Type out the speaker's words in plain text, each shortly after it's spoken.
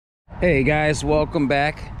Hey guys, welcome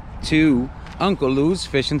back to Uncle Lou's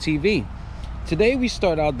Fishing TV. Today we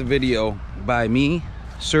start out the video by me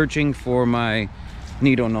searching for my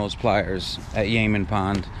needle nose pliers at Yeaman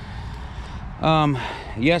Pond.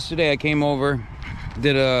 Yesterday I came over,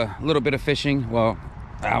 did a little bit of fishing, well,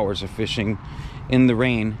 hours of fishing in the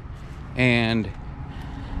rain, and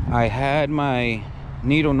I had my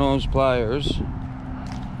needle nose pliers,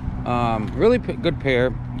 really good pair,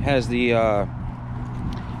 has the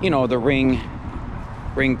you know, the ring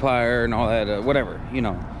plier and all that, whatever, you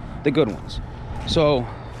know, the good ones. So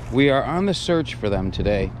we are on the search for them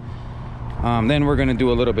today. Then we're gonna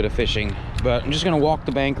do a little bit of fishing, but I'm just gonna walk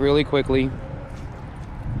the bank really quickly,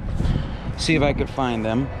 see if I could find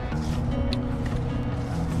them.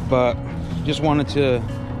 But just wanted to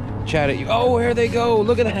chat at you. Oh, here they go,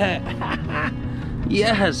 look at that.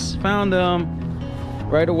 Yes, found them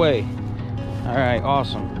right away. All right,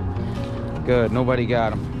 awesome, good, nobody got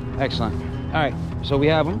them. Excellent. All right, so we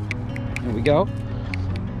have them. Here we go.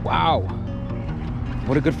 Wow,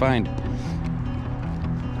 what a good find.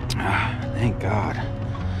 Thank God.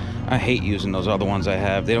 I hate using those other ones I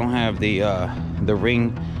have. They don't have the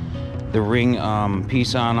ring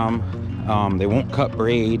piece on them. They won't cut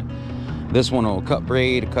braid. This one will cut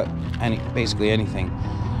braid, basically anything.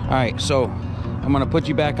 All right, so I'm gonna put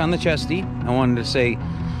you back on the chesty. I wanted to say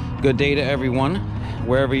good day to everyone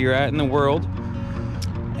wherever you're at in the world,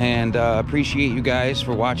 and appreciate you guys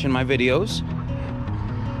for watching my videos.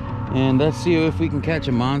 And let's see if we can catch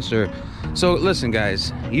a monster. So listen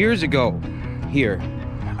guys, years ago here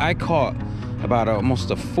I caught about almost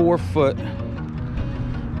a 4-foot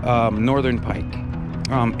northern pike.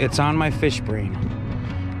 It's on my fish brain.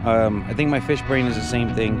 I think my fish brain is the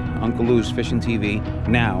same thing, Uncle Lou's Fishing TV.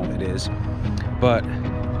 Now it is, but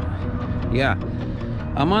yeah,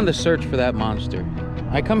 I'm on the search for that monster.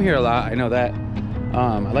 I come here a lot, I know that.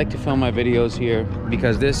 I like to film my videos here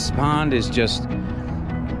because this pond is just,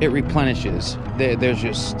 it replenishes.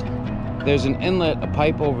 There's an inlet, a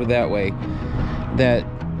pipe over that way that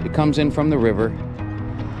it comes in from the river,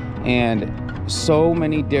 and so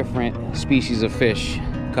many different species of fish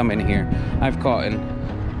come in here. I've caught in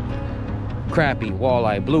crappie,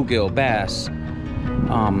 walleye, bluegill, bass,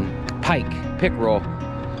 pike, pickerel,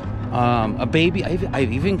 a baby,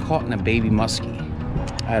 I've even caught in a baby muskie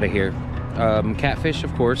out of here. Catfish,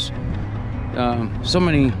 of course. So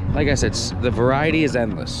many, like I said, the variety is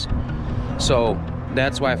endless. So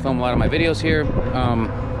that's why I film a lot of my videos here.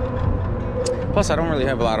 Plus I don't really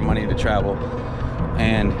have a lot of money to travel,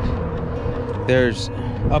 and there's,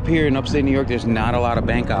 up here in upstate New York, there's not a lot of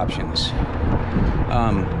bank options.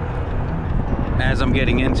 As I'm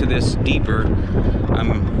getting into this deeper,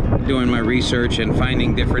 I'm doing my research and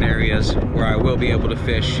finding different areas where I will be able to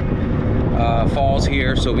fish. Falls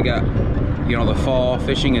here, so we got, you know, the fall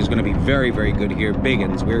fishing is going to be very, very good here.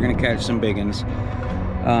 Biggins, we're going to catch some biggins.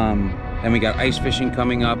 And we got ice fishing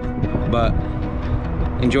coming up. But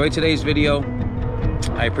enjoy today's video.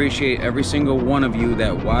 I appreciate every single one of you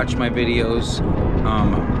that watch my videos.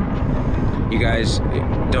 You guys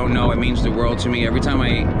don't know, it means the world to me. Every time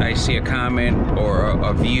I see a comment or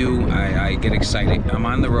a view, I get excited. I'm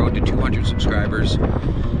on the road to 200 subscribers,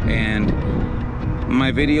 and my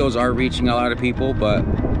videos are reaching a lot of people, but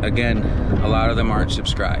again, a lot of them aren't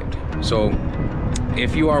subscribed. So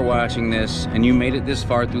if you are watching this and you made it this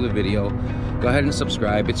far through the video, go ahead and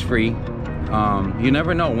subscribe. It's free. You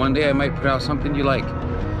never know, one day I might put out something you like,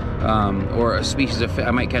 or a species of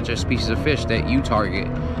I might catch a species of fish that you target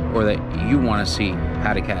or that you want to see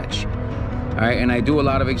how to catch. All right, and I do a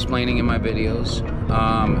lot of explaining in my videos,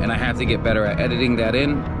 and I have to get better at editing that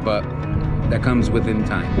in, but that comes within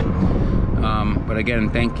time. But again,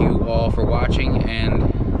 thank you all for watching,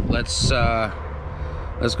 and let's go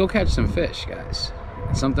catch some fish, guys.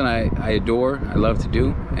 It's something I adore, I love to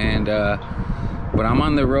do, and but I'm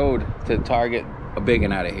on the road to target a big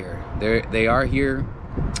one out of here. They are here.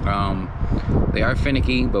 They are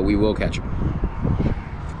finicky, but we will catch them.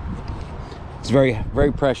 It's very,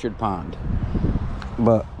 very pressured pond,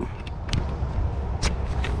 but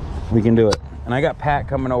we can do it. And I got Pat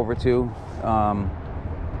coming over too.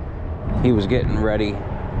 He was getting ready.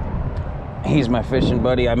 He's my fishing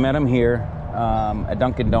buddy. I met him here at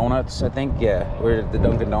Dunkin' Donuts, I think. Yeah, we're at the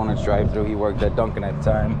Dunkin' Donuts drive-thru. He worked at Dunkin' at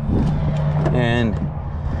the time, and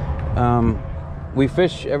we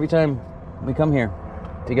fish every time we come here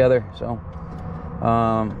together. So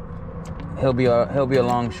he'll be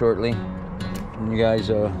along shortly. And you guys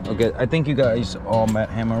will get. I think you guys all met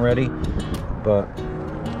him already, but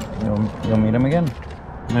you'll meet him again.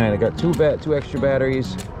 All right, I got two extra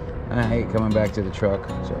batteries. I hate coming back to the truck,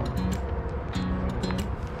 so.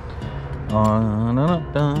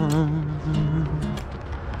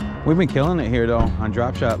 We've been killing it here though on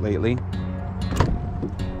drop shot lately.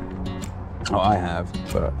 Oh, I have,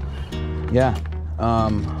 but yeah.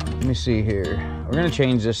 Let me see here. We're gonna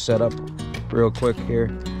change this setup real quick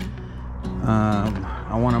here.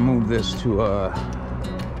 I want to move this to a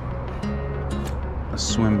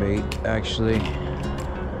swim bait, actually.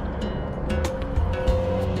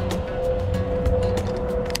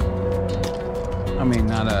 I mean,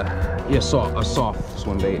 not a soft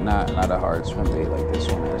swim bait, not a hard swim bait like this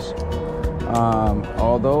one is.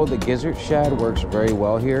 Although the gizzard shad works very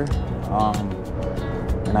well here,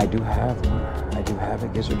 and I do have one. I do have a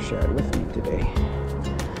gizzard shad with me today,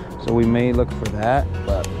 so we may look for that.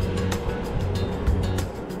 But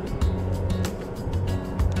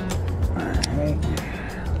all right,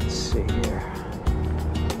 let's see here.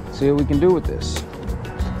 See what we can do with this.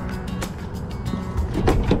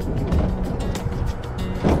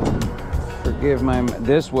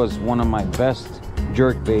 This was one of my best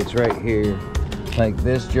jerk baits right here. Like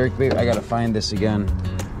this jerk bait, I gotta find this again.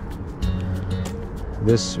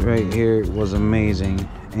 This right here was amazing,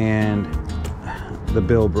 and the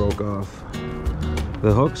bill broke off.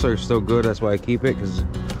 The hooks are still good, that's why I keep it, because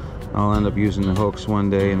I'll end up using the hooks one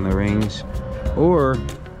day in the rings. Or,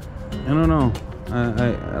 I don't know,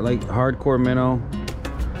 I like hardcore minnow,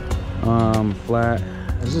 flat.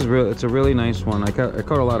 This is real. It's a really nice one. I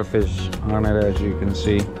caught a lot of fish on it, as you can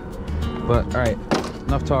see. But all right,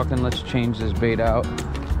 enough talking. Let's change this bait out.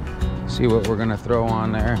 See what we're gonna throw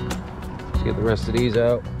on there. Let's get the rest of these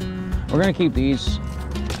out. We're gonna keep these.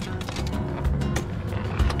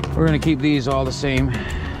 We're gonna keep these all the same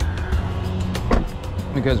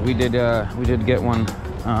because we did get one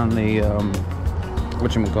on the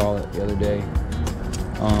whatchamacallit the other day.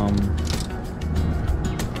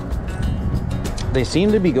 They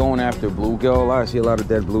seem to be going after bluegill. I see a lot of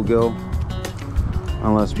dead bluegill,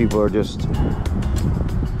 unless people are just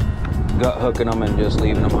gut hooking them and just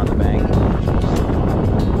leaving them on the bank.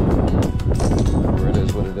 Whatever it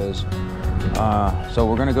is, what it is. So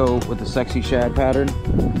we're gonna go with the sexy shad pattern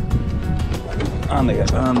on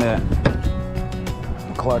that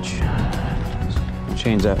clutch.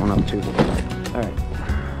 Change that one up too. All right.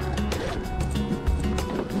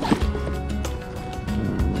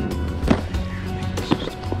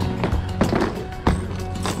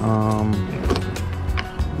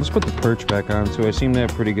 Let's put the perch back on too. I seem to have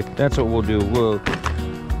pretty good. That's what we'll do. We'll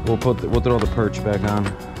throw the perch back on.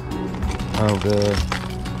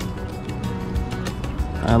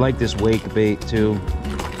 I like this wake bait too.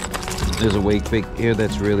 There's a wake bait here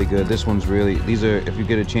that's really good. This one's really. These are. If you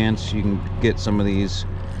get a chance, you can get some of these.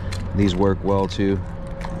 These work well too.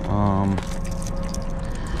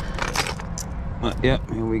 Yep.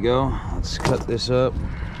 Here we go. Let's cut this up.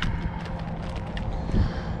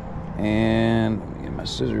 And let me get my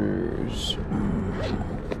scissors.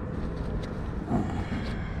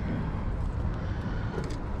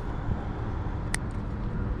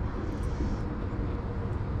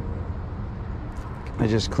 I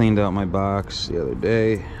just cleaned out my box the other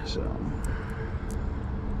day, so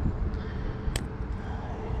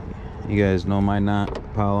you guys know my knot,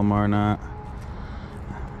 Palomar knot.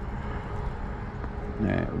 All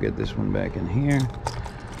right, we'll get this one back in here.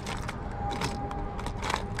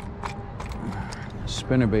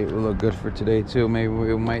 Spinnerbait will look good for today too. Maybe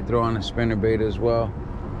we might throw on a spinnerbait as well.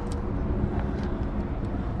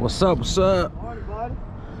 What's up? What's up? Morning, bud.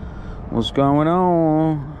 What's going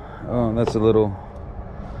on? Oh, that's a little.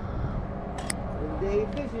 Day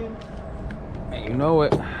fishing. You know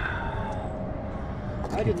it.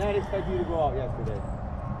 I did not expect you to go out yesterday.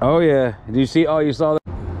 Oh yeah. Did you see? Oh, you saw that?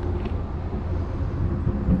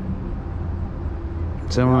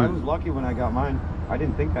 I was lucky when I got mine. I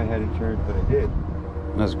didn't think I had insurance, but I did.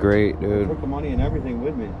 That's great, dude. I took the money and everything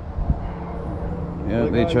with me. Yeah,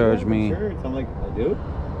 they charged me. Insurance. I'm like, I do?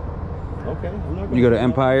 Okay. I'm not gonna. You go to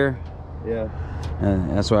Empire? Yeah.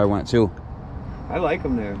 That's where I went too. I like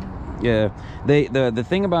them there. Yeah. The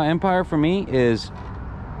thing about Empire for me is,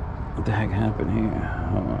 what the heck happened here?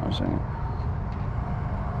 Hold on a second.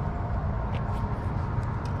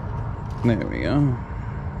 There we go.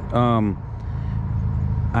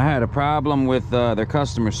 I had a problem with their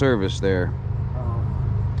customer service there.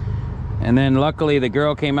 And then luckily the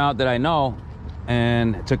girl came out that I know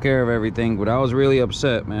and took care of everything, but I was really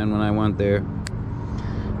upset, man, when I went there.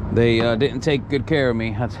 They didn't take good care of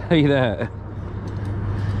me, I'll tell you that.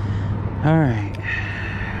 All right,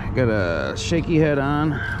 got a shaky head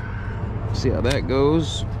on. See how that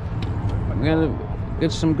goes. I'm gonna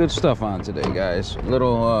get some good stuff on today, guys. A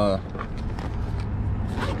little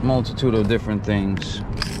multitude of different things.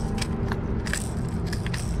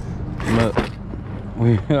 But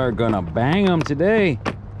we are gonna bang them today.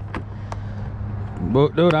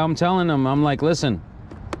 But dude, I'm telling them, I'm like, listen,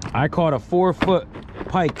 I caught a 4-foot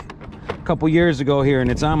pike a couple years ago here, and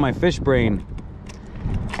it's on my fish brain.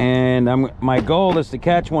 And my goal is to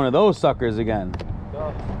catch one of those suckers again.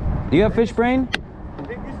 Do you have fish brain? The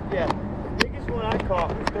biggest one I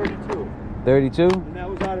caught was 32. 32? And that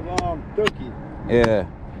was out of Turkey. Yeah.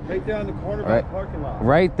 Right there on the corner by the parking lot.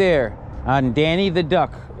 Right there on Danny the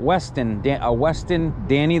Duck, Weston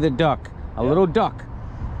Danny the Duck, a little duck.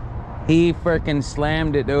 He freaking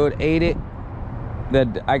slammed it, dude. Ate it.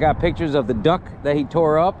 I got pictures of the duck that he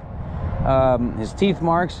tore up, his teeth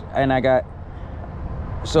marks, and I got.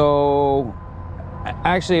 So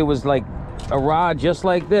actually, it was like a rod just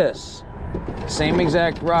like this, same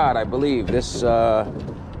exact rod, I believe. This got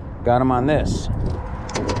him on this.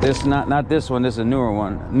 This not this one. This is a new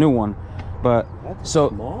one. But that's so a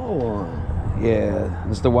small one. Yeah,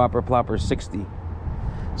 it's the Whopper Plopper 60.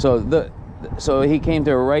 So he came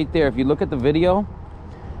to right there. If you look at the video,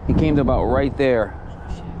 he came to about right there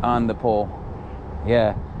on the pole.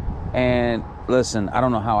 Yeah, and listen, I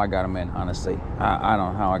don't know how I got him in, honestly. I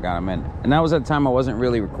don't know how I got him in. And that was at the time I wasn't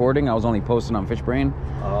really recording. I was only posting on Fishbrain.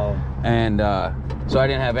 Oh. And so I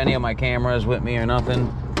didn't have any of my cameras with me or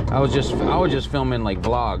nothing. I was just filming like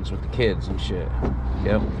vlogs with the kids and shit.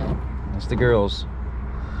 Yep, that's the girls.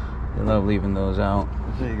 They love leaving those out.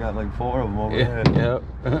 So you got like 4 of them over there. Yep.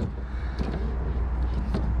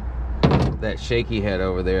 That shaky head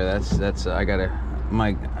over there. That's I gotta.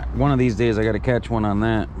 One of these days I gotta catch one on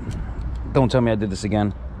that. Don't tell me I did this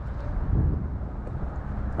again.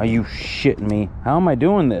 Are you shitting me? How am I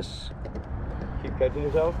doing this? Keep catching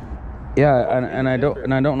yourself? Yeah, and I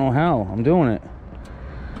don't know how I'm doing it.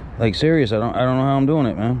 Like serious, I don't know how I'm doing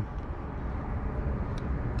it, man.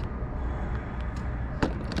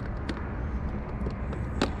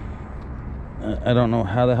 I don't know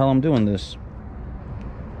how the hell I'm doing this.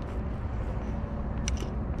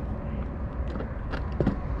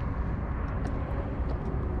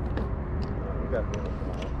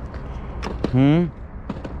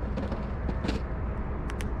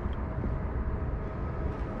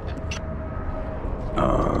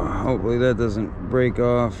 Hopefully that doesn't break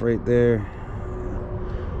off right there.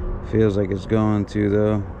 Feels like it's going to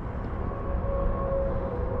though.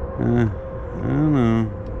 I don't know.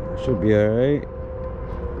 Should be all right.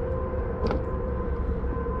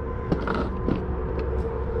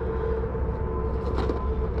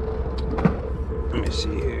 Let me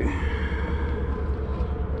see here.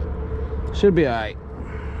 Should be all right.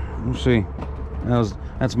 We'll see.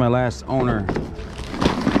 That's my last owner.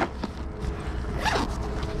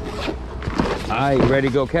 Alright, you ready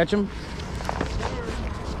to go catch him?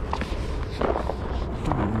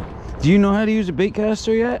 Do you know how to use a bait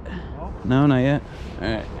caster yet? No, not yet.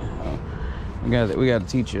 Alright. We got to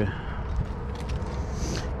teach you.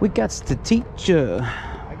 We got to teach you.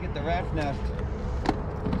 I get the rat's nest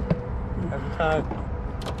every time.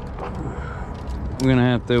 We're gonna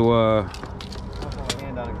have to I'll put my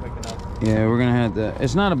hand on it quick enough. yeah, we're gonna have to.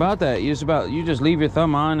 It's not about that. You just leave your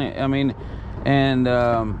thumb on it. I mean, and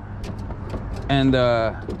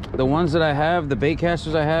the ones that I have, the bait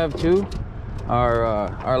casters I have too,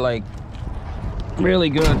 are like really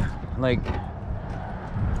good. Like,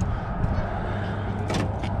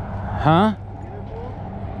 huh?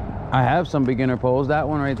 I have some beginner poles. That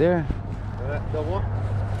one right there.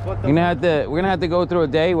 We're gonna have to go through a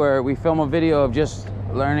day where we film a video of just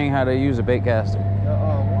learning how to use a bait caster.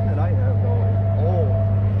 One that I have though is old.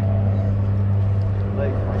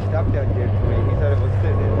 Like my stepdad gave to me. He said it was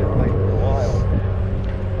sitting in his like for a while.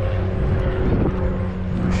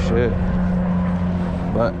 Oh, shit.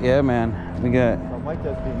 But yeah, man, we got. So it might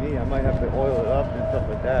just be me. I might have to oil it up and stuff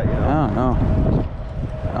like that. You know. I don't know.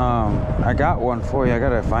 I got one for you. I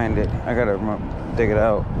gotta find it. I gotta dig it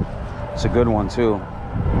out. It's a good one too.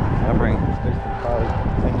 I bring. Probably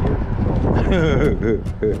 10 years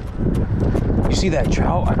ago. You see that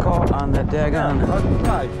trout I caught on that daggone?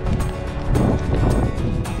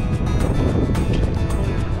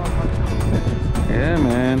 Yeah,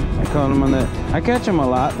 man. I caught him on that. I catch them a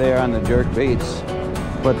lot there on the jerk baits,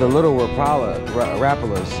 but the little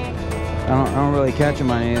Rapalas. I don't really catch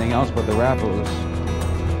them on anything else but the Rapalas.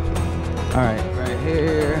 All right, right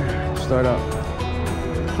here. Start out.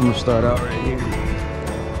 I'm gonna start out right here.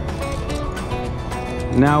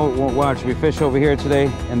 Now watch, we fish over here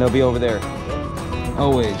today and they'll be over there.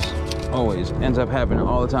 Always ends up happening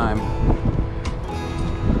all the time.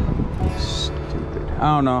 Stupid.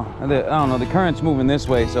 I don't know, the current's moving this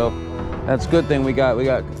way, so that's a good thing. We got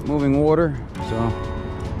moving water, so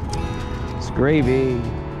it's gravy.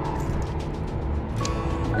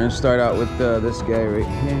 We're gonna start out with this guy right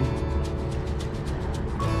here.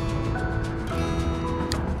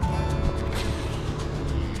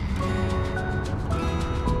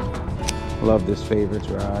 Love this favorites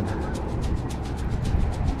rod.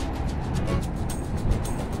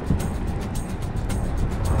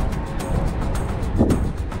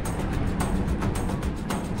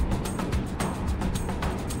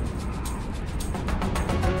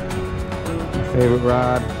 Favorite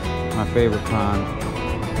rod, my favorite pond.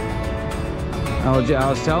 I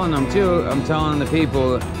was telling them too, I'm telling the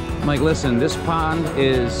people, I'm like, listen, this pond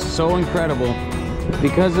is so incredible.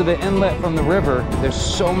 Because of the inlet from the river, there's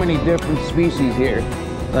so many different species here.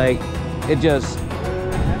 Like, it just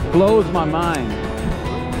blows my mind.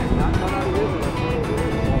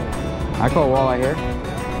 I caught walleye here.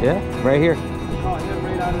 Yeah, right here. I caught him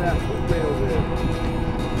right out of that footway over there.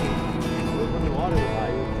 When the water was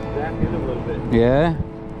high, it was back in a little bit. Yeah?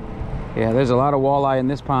 Yeah, there's a lot of walleye in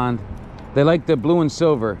this pond. They like the blue and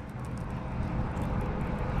silver.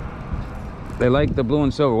 They like the blue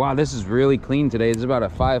and silver. Wow, this is really clean today. It's about a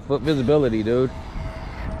 5-foot visibility, dude.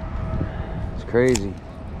 It's crazy.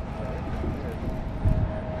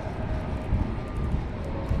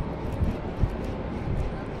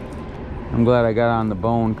 I'm glad I got on the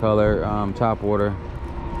bone color top water.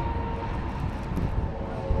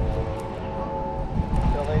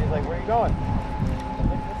 The lady's like, where are you going? I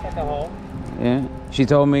think this like a home. Yeah, she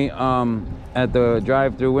told me at the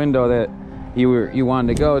drive-through window that you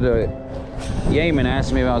wanted to go to Yemen.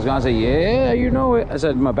 Asked me if I was gonna. Say, yeah, you know it. I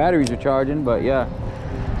said my batteries are charging, but yeah.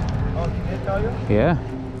 Oh, she did tell you? Yeah.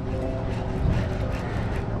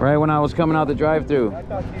 Right when I was coming out the drive-through. I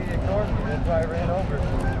thought she ignored me, that's why I ran over.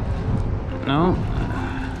 No.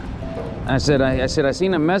 I said I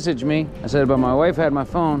seen him message me. I said, but my wife had my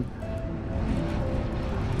phone.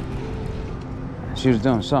 She was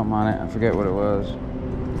doing something on it. I forget what it was.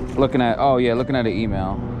 Looking at, oh yeah, looking at an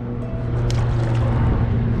email.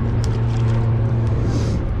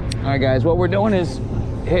 All right, guys, what we're doing is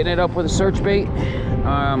hitting it up with a search bait.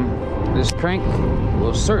 This crank,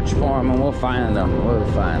 we'll search for them and we'll find them. We'll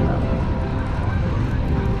find them.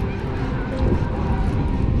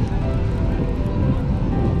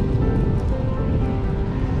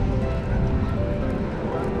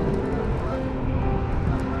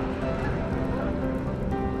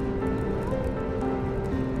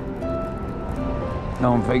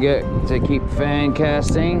 Don't forget to keep fan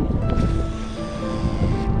casting.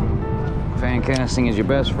 Fan casting is your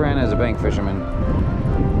best friend as a bank fisherman.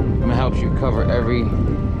 It helps you cover every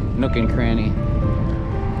nook and cranny.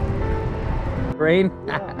 Rain?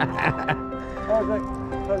 I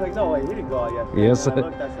was like, no way, he didn't go out yesterday. Yes. And I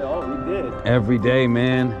looked, I said, oh, he did. Every day,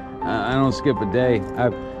 man. I don't skip a day.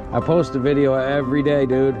 I post a video every day,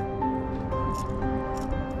 dude.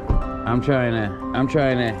 I'm trying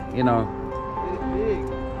to, you know.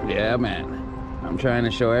 Yeah, man. I'm trying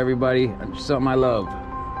to show everybody something I love.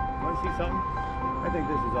 Want to see something? I think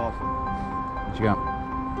this is awesome. What you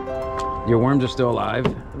got? Your worms are still alive?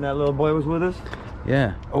 And that little boy was with us?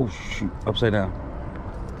 Yeah. Oh, shoot. Upside down.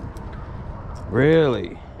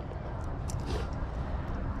 Really?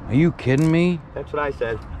 Are you kidding me? That's what I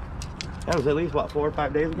said. That was at least, what, 4 or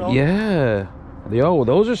 5 days ago? Yeah. Yo,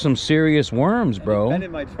 those are some serious worms, bro. Been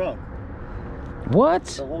in my trunk. What?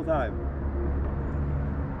 The whole time.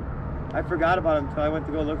 I forgot about him until I went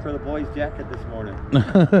to go look for the boy's jacket this morning.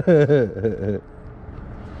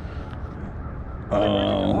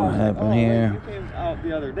 Oh, what happened here? You came out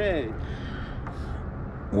the other day.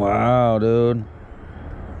 Wow, dude.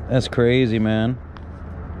 That's crazy, man.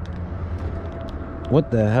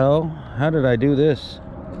 What the hell? How did I do this?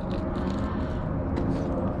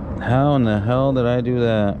 How in the hell did I do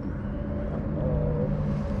that?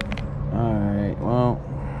 Alright, well,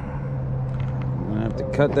 I'm gonna have to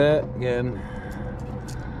cut that again.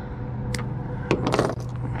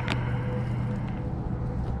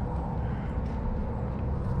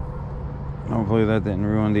 Hopefully that didn't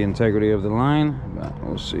ruin the integrity of the line, but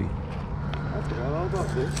we'll see.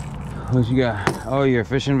 What you got? Oh, your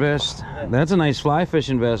fishing vest? That's a nice fly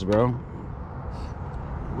fishing vest, bro.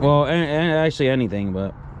 Well, and actually anything,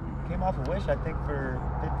 but. Came off a Wish, I think, for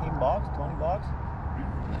 15 bucks, 20 bucks.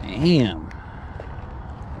 Damn.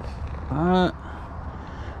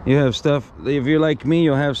 You have stuff, if you're like me,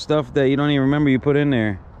 you'll have stuff that you don't even remember you put in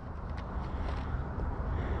there.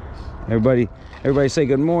 Everybody say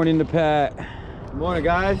good morning to Pat. Good morning,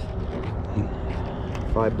 guys.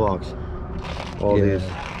 $5. All these.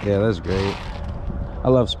 Yeah, that's great. I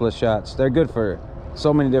love split shots. They're good for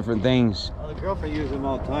so many different things. Well, the girlfriend uses them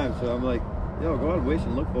all the time, so I'm like, yo, go on Wish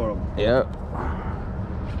and look for them. Yep.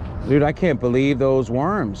 Dude, I can't believe those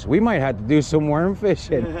worms. We might have to do some worm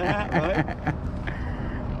fishing. Right?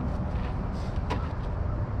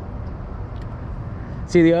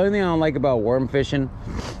 See, the other thing I don't like about worm fishing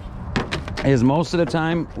is most of the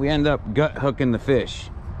time we end up gut hooking the fish.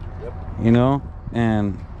 Yep. You know,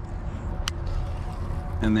 and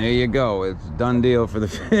there you go. It's a done deal for the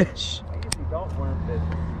fish. I usually don't worm fish.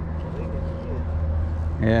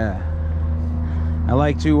 Yeah. I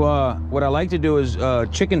like to, what I like to do is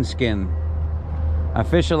chicken skin. I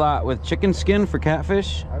fish a lot with chicken skin for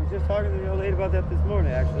catfish. I was just talking to the old lady about that this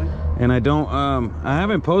morning, actually. And I don't, I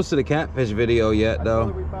haven't posted a catfish video yet, though.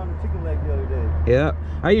 We found a chicken leg the other day. Yeah.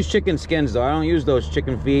 I use chicken skins, though. I don't use those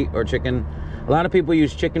chicken feet or chicken. A lot of people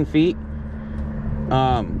use chicken feet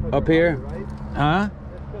up here. Harder, right? Huh?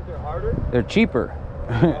 That's because they're harder? They're cheaper.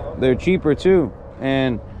 They're cheaper, too.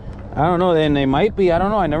 And I don't know, and they might be, I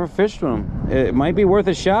don't know, I never fished them. It might be worth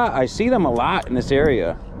a shot. I see them a lot in this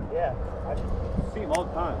area. Yeah, I see them all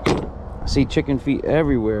the time. I see chicken feet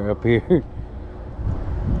everywhere up here.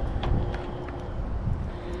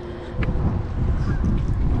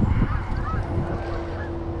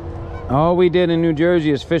 All we did in New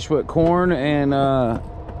Jersey is fish with corn and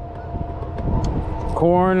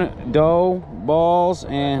corn, dough, balls,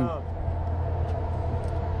 and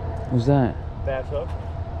what's that? Bass hook.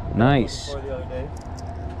 Nice. The other day.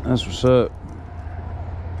 That's what's up.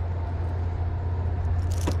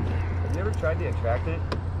 Have you ever tried to attract it?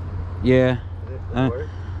 Yeah. Does it work?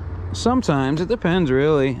 Sometimes it depends,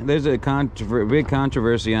 really. There's a big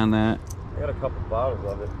controversy on that. I got a couple bottles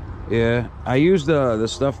of it. Yeah, I use the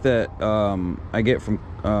stuff that I get from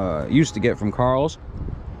used to get from Carl's.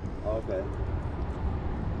 Okay.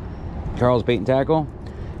 Carl's Bait and Tackle,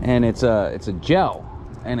 and it's a gel,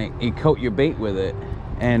 and you coat your bait with it,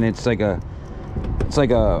 and it's like a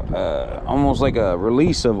almost like a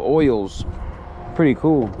release of oils. Pretty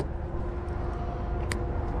cool.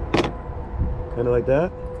 Kind of like that.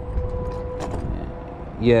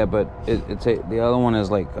 Yeah, but it's the other one is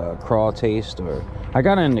like craw taste, or I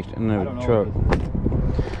got it in the truck.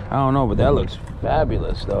 I don't know, but that looks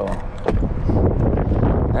fabulous though.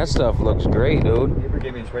 That stuff looks great, dude. Neighbor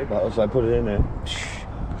gave me a spray bottle, so I put it in there.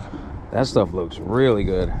 That stuff looks really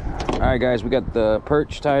good. All right, guys, we got the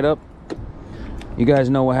perch tied up. You guys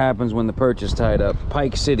know what happens when the perch is tied up.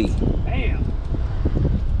 Pike City. Bam.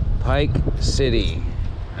 Pike City,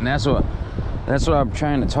 and that's what I'm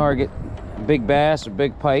trying to target. Big bass or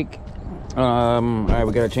big pike. All right,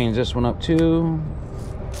 we gotta change this one up too.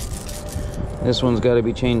 This one's got to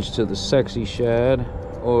be changed to the sexy shad,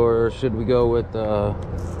 or should we go with I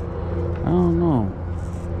don't know.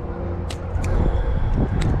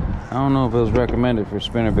 I don't know if it was recommended for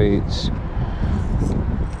spinner baits,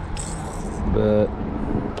 but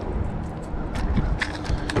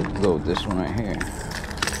we'll go with this one right here.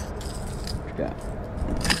 What you got?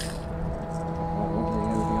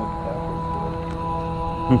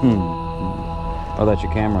 Oh, that's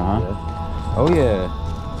your camera, huh? Yeah. Oh yeah.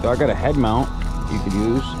 So I got a head mount you could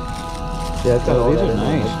use. Yeah, it's got all these that are in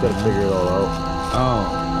there. nice. I just gotta figure it all out. Oh,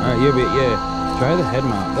 all right. Yeah. Try the head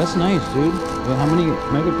mount. That's nice, dude. Well, how many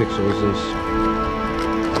megapixels is this?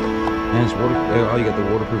 And it's water. Oh, you got the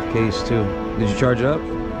waterproof case too. Did you charge it up?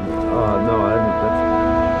 No, I haven't.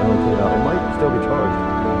 I haven't put it out. It might still be charged.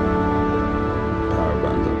 Power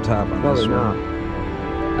button's up top on Probably this not. one.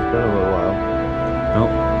 It's been a little while. Nope.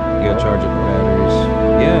 You gotta charge up the batteries.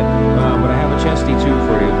 Yeah, but I have a chesty too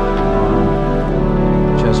for you.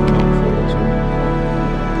 Chest mount for you too.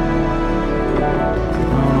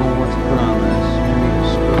 I don't know what to put on this. Maybe a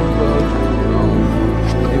spoon plug. Oh,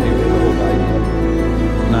 maybe a little bite.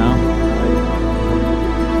 Now?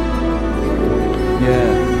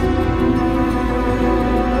 Yeah.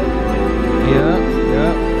 Yeah.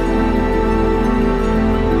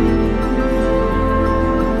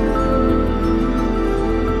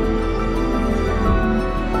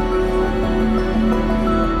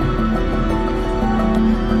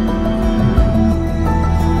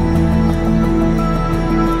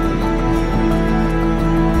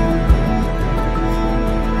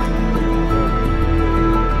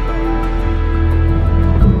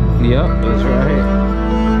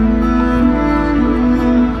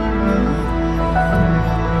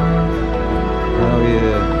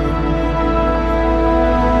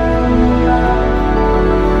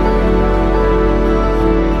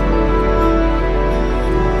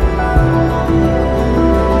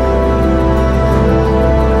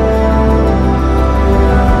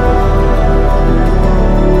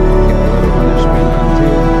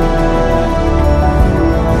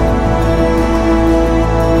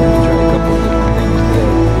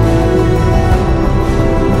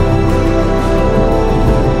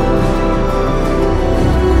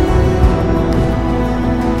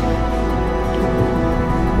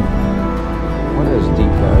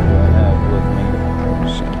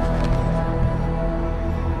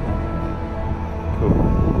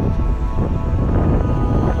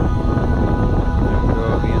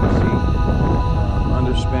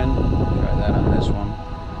 Try that on this one.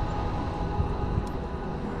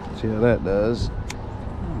 See how that does.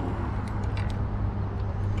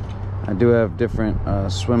 I do have different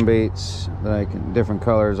swim baits that I can, different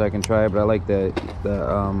colors I can try, but I like the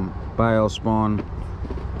Biospawn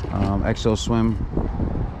Exo Swim.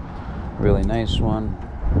 Really nice one.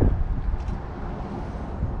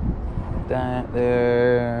 That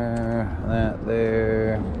there, that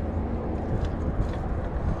there.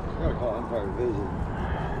 I gotta call Empire Vision.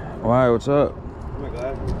 Why? What's up? My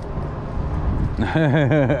glasses.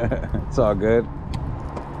 It's all good.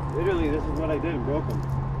 Literally, this is what I did and broke them.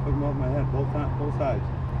 Took them off my head, both sides.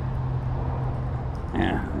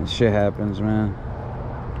 Yeah, that shit happens, man.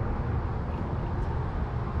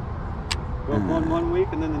 Broke one week,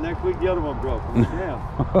 and then the next week the other one broke. Yeah.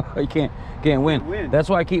 You can't win. That's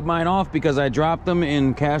why I keep mine off, because I dropped them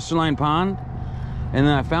in Casterline Pond, and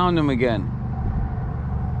then I found them again.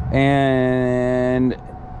 And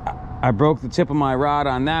I broke the tip of my rod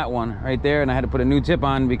on that one right there, and I had to put a new tip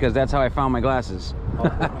on because that's how I found my glasses. Oh,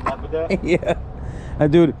 come up with that? Yeah.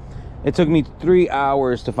 Dude, it took me 3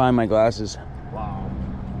 hours to find my glasses. Wow.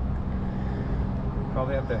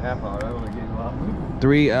 Probably after a half hour, I would have given up.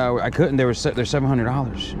 3 hours. I couldn't. They're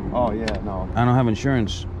 $700. Oh yeah, no. I don't have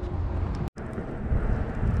insurance.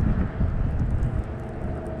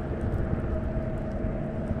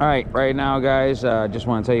 All right now, guys, just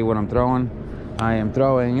want to tell you what I'm throwing. I am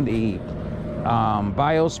throwing the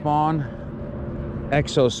Biospawn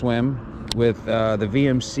Exo Swim with the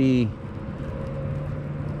VMC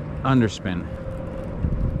underspin.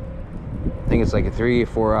 I think it's like a 3 or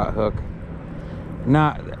 4 hook.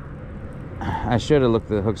 Not, I should have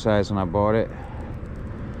looked at the hook size when I bought it,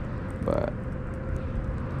 but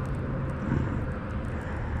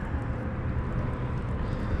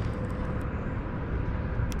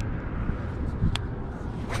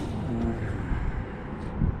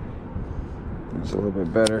it's a little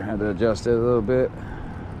bit better. I had to adjust it a little bit.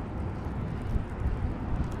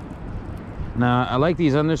 Now, I like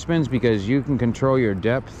these underspins because you can control your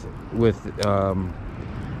depth with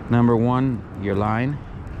number 1, your line.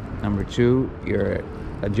 Number 2, you're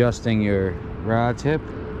adjusting your rod tip,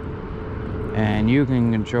 and you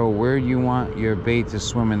can control where you want your bait to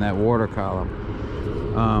swim in that water column.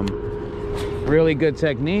 Really good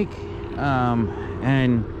technique,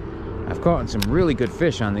 and I've caught some really good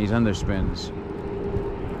fish on these underspins,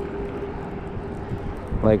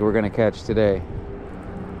 like we're gonna catch today.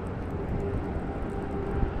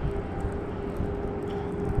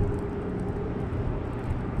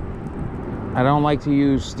 I don't like to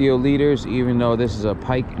use steel leaders, even though this is a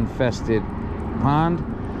pike infested pond.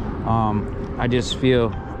 I just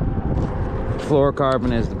feel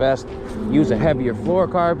fluorocarbon is the best. Use a heavier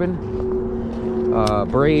fluorocarbon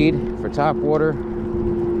braid for top water.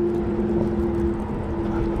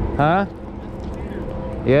 Huh?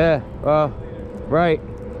 Yeah. Well, right.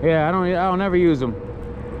 Yeah. I don't ever use them.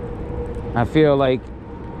 I feel like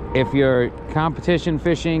if you're competition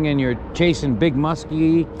fishing and you're chasing big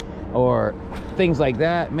muskie or things like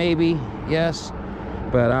that, maybe yes,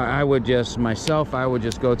 but I would just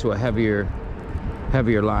go to a heavier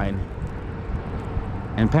line.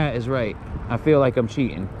 And Pat is right. I feel like I'm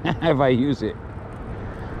cheating if I use it.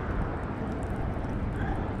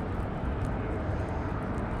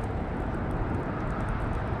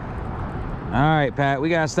 All right, Pat, we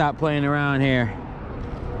gotta stop playing around here.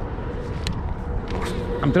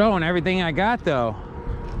 I'm throwing everything I got though.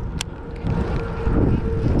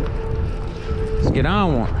 Get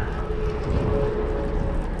on one.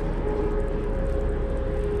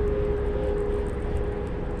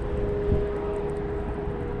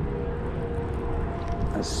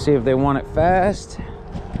 Let's see if they want it fast.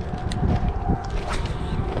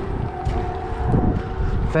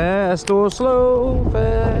 Fast or slow,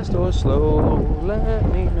 let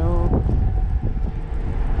me know.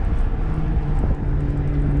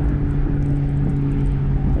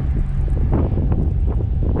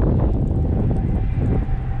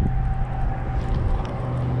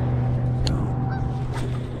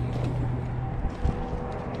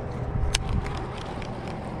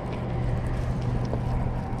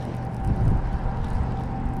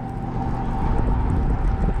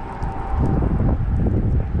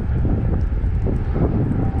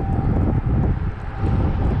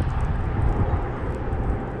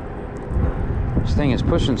 This thing is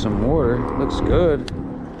pushing some water. Looks good.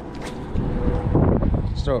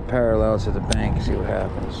 Let's throw it parallel to the bank, see what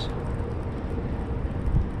happens.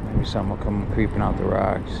 Maybe something will come creeping out the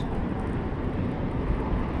rocks.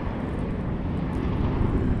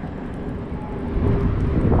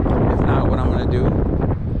 If not, what I'm gonna do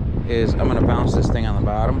is I'm gonna bounce this thing on the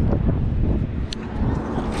bottom.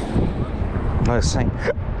 let it sink.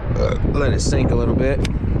 Let it sink a little bit.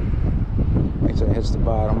 Make sure it hits the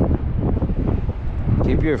bottom.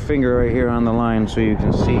 Keep your finger right here on the line so you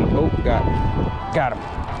can see. Oh, got him.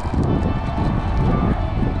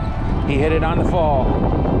 He hit it on the fall.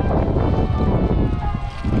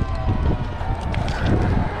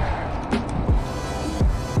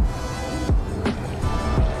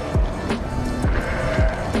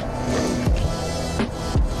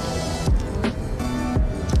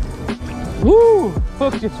 Woo!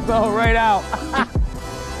 Hook just fell right out.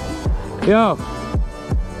 Yo.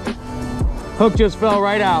 Hook just fell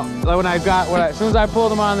right out. As soon as I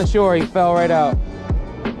pulled him on the shore, he fell right out.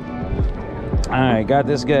 All right, got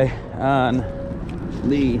this guy on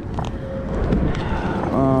the,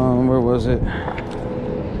 where was it?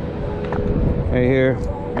 Right here.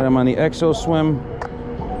 Got him on the Exo Swim.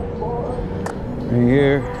 Right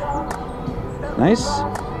here. Nice.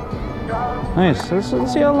 Nice.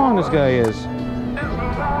 Let's see how long this guy is.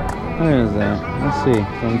 Where is that? Let's see.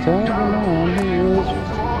 From top on, he is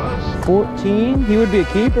 14. He would be a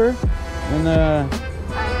keeper. And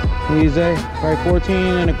he's probably 14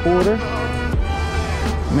 and a quarter.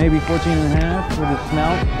 Maybe 14 and a half with his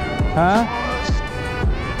snout. Huh?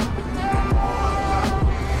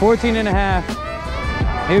 14 and a half.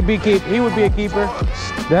 He would be a keeper.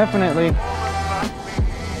 Definitely.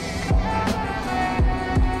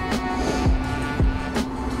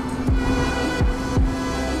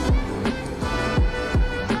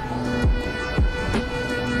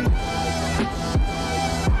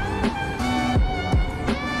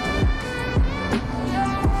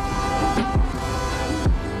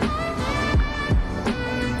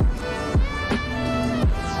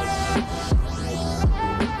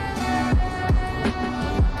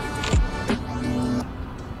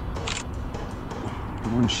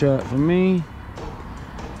 One shot for me.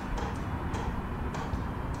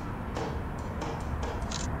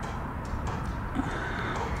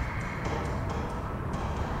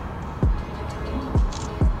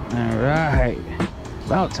 All right,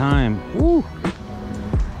 about time. Woo!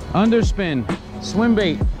 Underspin, swim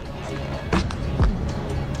bait.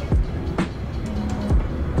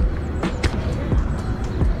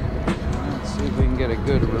 Let's see if we can get a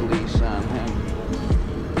good release on him.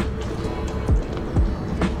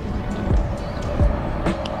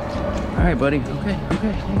 All right, buddy. Okay.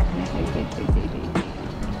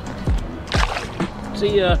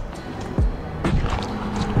 See ya.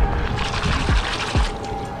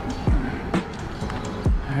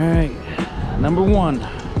 All right, number one.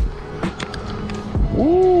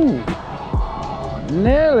 Woo!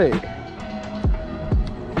 Nearly.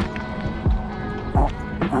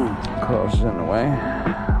 Close in the way.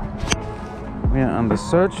 We are on the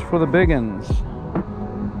search for the big uns.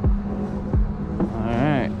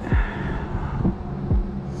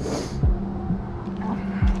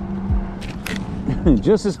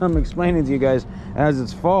 Just as I'm explaining to you guys, as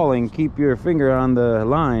it's falling, keep your finger on the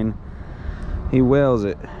line. He whales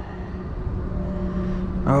it.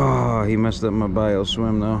 Oh, he messed up my bio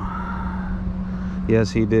swim though.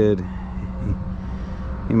 Yes, he did.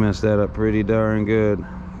 He messed that up pretty darn good.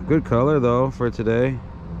 Good color though for today.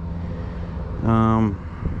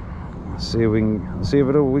 Let's see if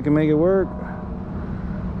we can make it work.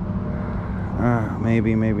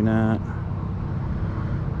 Maybe not.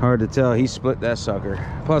 Hard to tell. He split that sucker.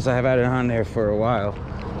 Plus I have had it on there for a while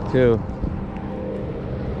too.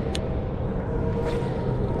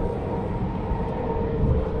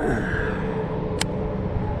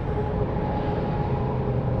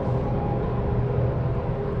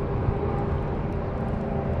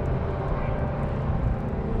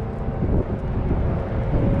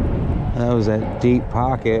 That was that deep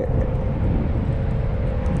pocket.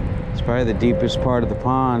 It's probably the deepest part of the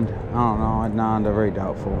pond. I don't know, I'm very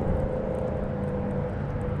doubtful.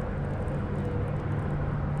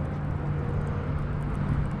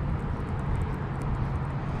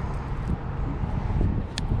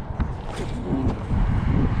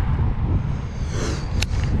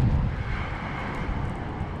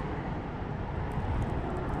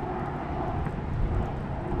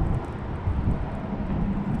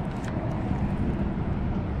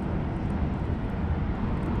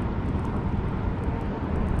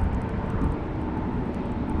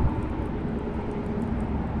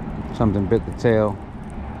 Something bit the tail.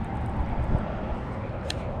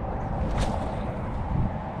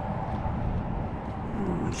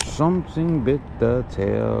 Something bit the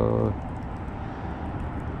tail.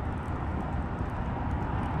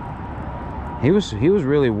 He was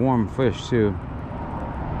really warm fish too.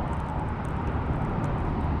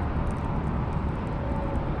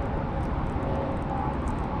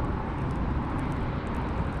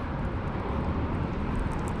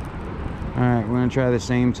 All right, we're gonna try the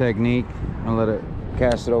same technique. I'll let it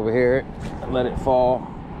cast it over here, let it fall.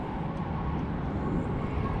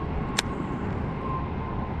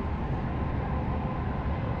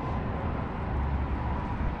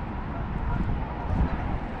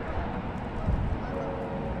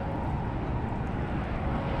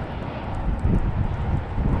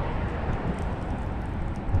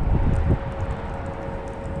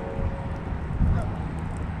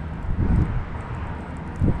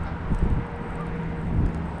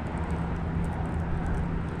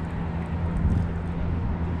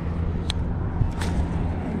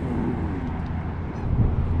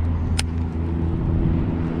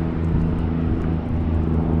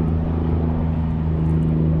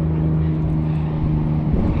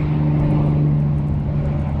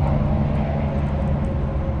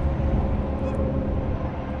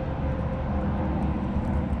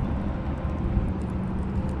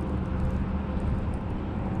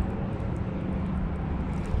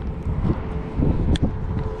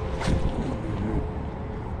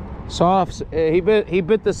 Soft, he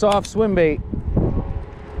bit the soft swim bait.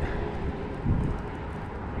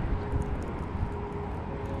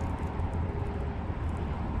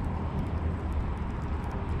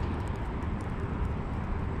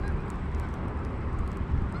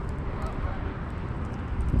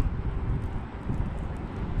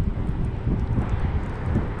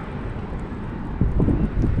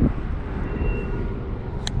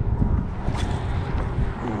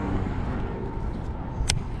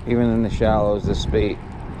 Even in the shallows, this bait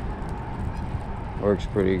works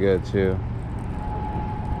pretty good too.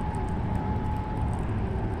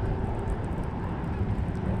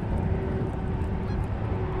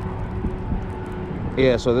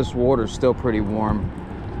 Yeah, so this water's still pretty warm.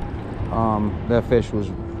 That fish was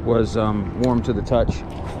warm to the touch,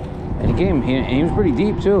 and he was pretty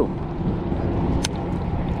deep too.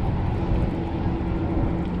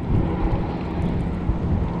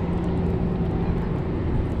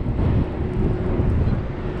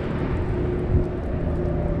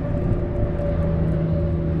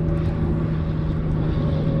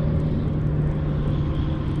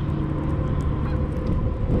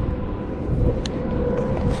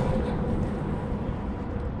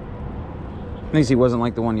 At least he wasn't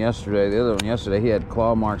like the one yesterday. The other one yesterday, he had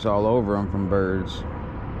claw marks all over him from birds.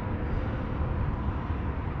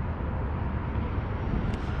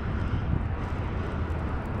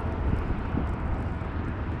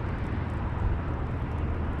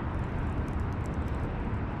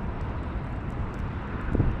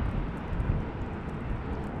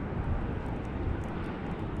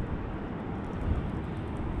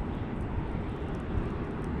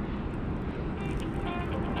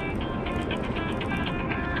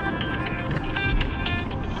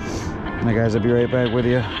 Hey guys, I'll be right back with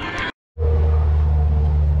you.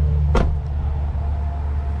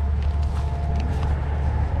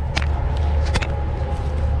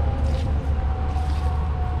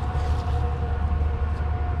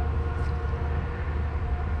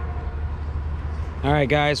 All right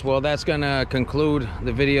guys, well that's gonna conclude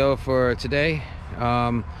the video for today.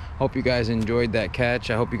 Hope you guys enjoyed that catch.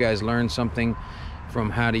 I hope you guys learned something from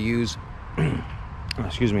how to use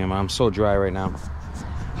excuse me, I'm so dry right now.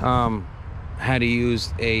 How to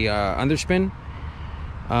use a underspin.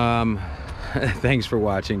 Thanks for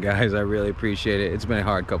watching guys, I really appreciate it. It's been a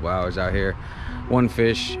hard couple hours out here. One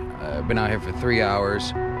fish, I've been out here for 3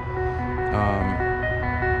 hours.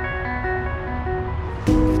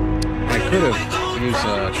 I could have used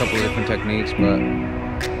a couple of different techniques, but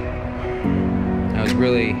I was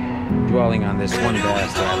really dwelling on this one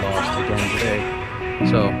bass that I lost again today,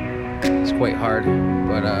 so it's quite hard,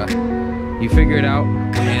 but you figure it out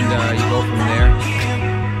and you go from there.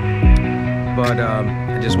 But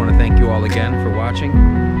I just want to thank you all again for watching.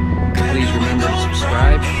 Please remember to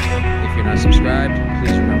subscribe. If you're not subscribed,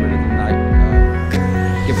 please remember to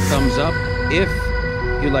give a thumbs up if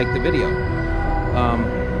you like the video.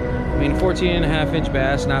 I mean, 14.5-inch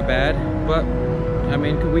bass, not bad, but I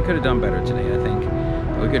mean, we could have done better today, I think.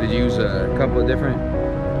 We could have used a couple of different,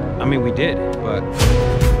 I mean, we did, but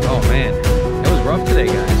oh man, it was rough today,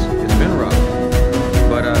 guys. It's been rough.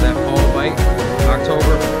 But that fall bite,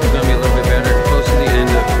 October, is gonna be